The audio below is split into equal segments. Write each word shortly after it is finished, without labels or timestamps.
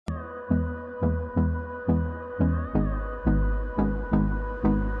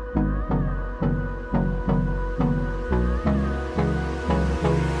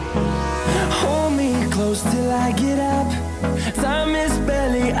close till I get up. Time is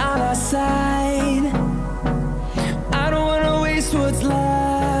barely on our side. I don't wanna waste what's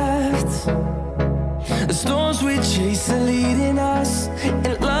left. The storms we chase are leading us,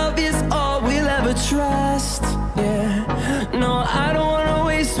 and love is all we'll ever trust. Yeah, no, I don't wanna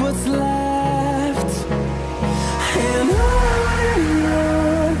waste what's left. And on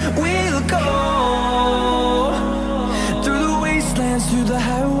we'll go, through the wastelands, through the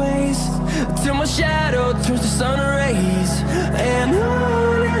highways, till my shadow turns to sun rays. And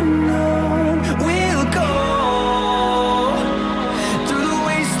on we'll go, through the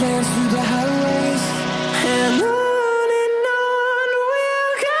wastelands, through the highways, and on we'll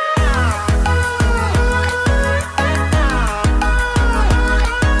go.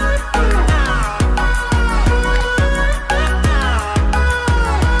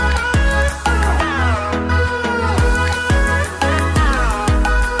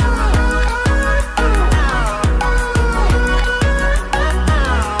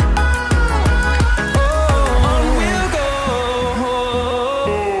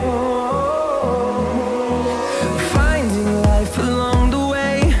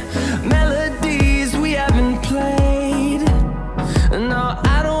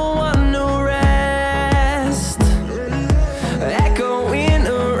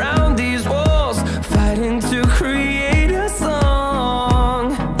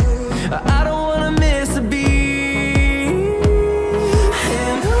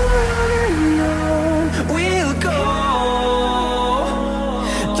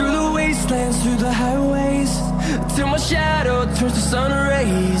 Through the highways, till my shadow turns to sun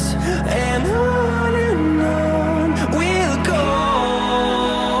rays. And on we'll go,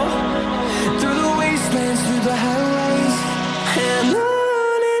 through the wastelands, through the highways, and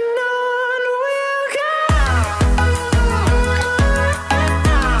on we'll go.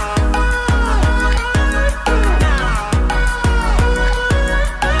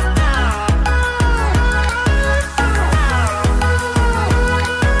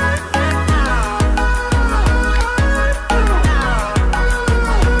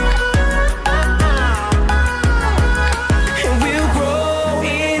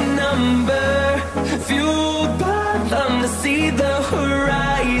 See the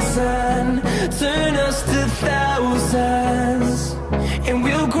horizon, turn us to thousands, and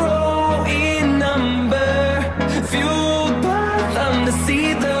we'll grow in number, fueled by them to see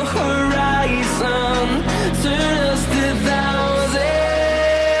the horizon, turn us to thousands.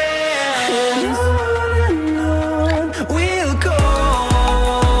 And on we'll go,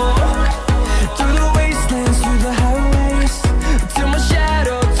 through the wastelands, through the highways, till my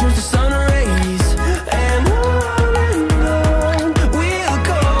shadow turns to sun rays. And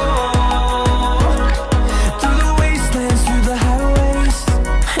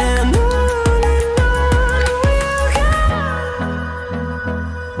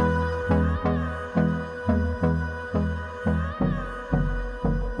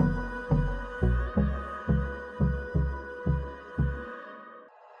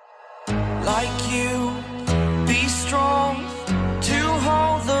like you, be strong to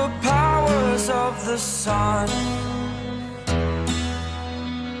hold the powers of the sun.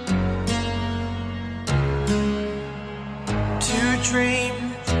 To dream,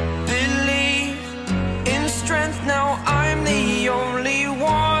 believe in strength. Now I'm the only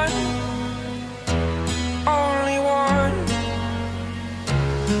one, only one.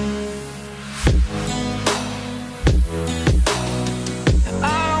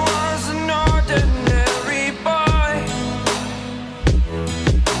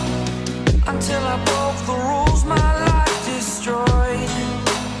 Until I broke the rules, my life destroyed.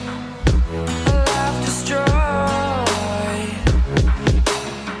 A life destroyed.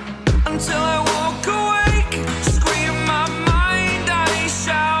 Until I walk awake, scream my mind, I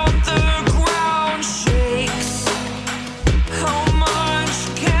shout, the ground shakes. How much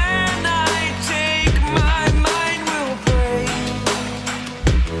can I take? My mind will break.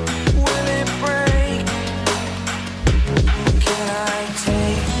 Will it break? Can I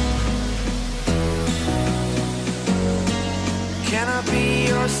take? Can I be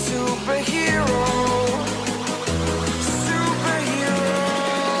your superhero?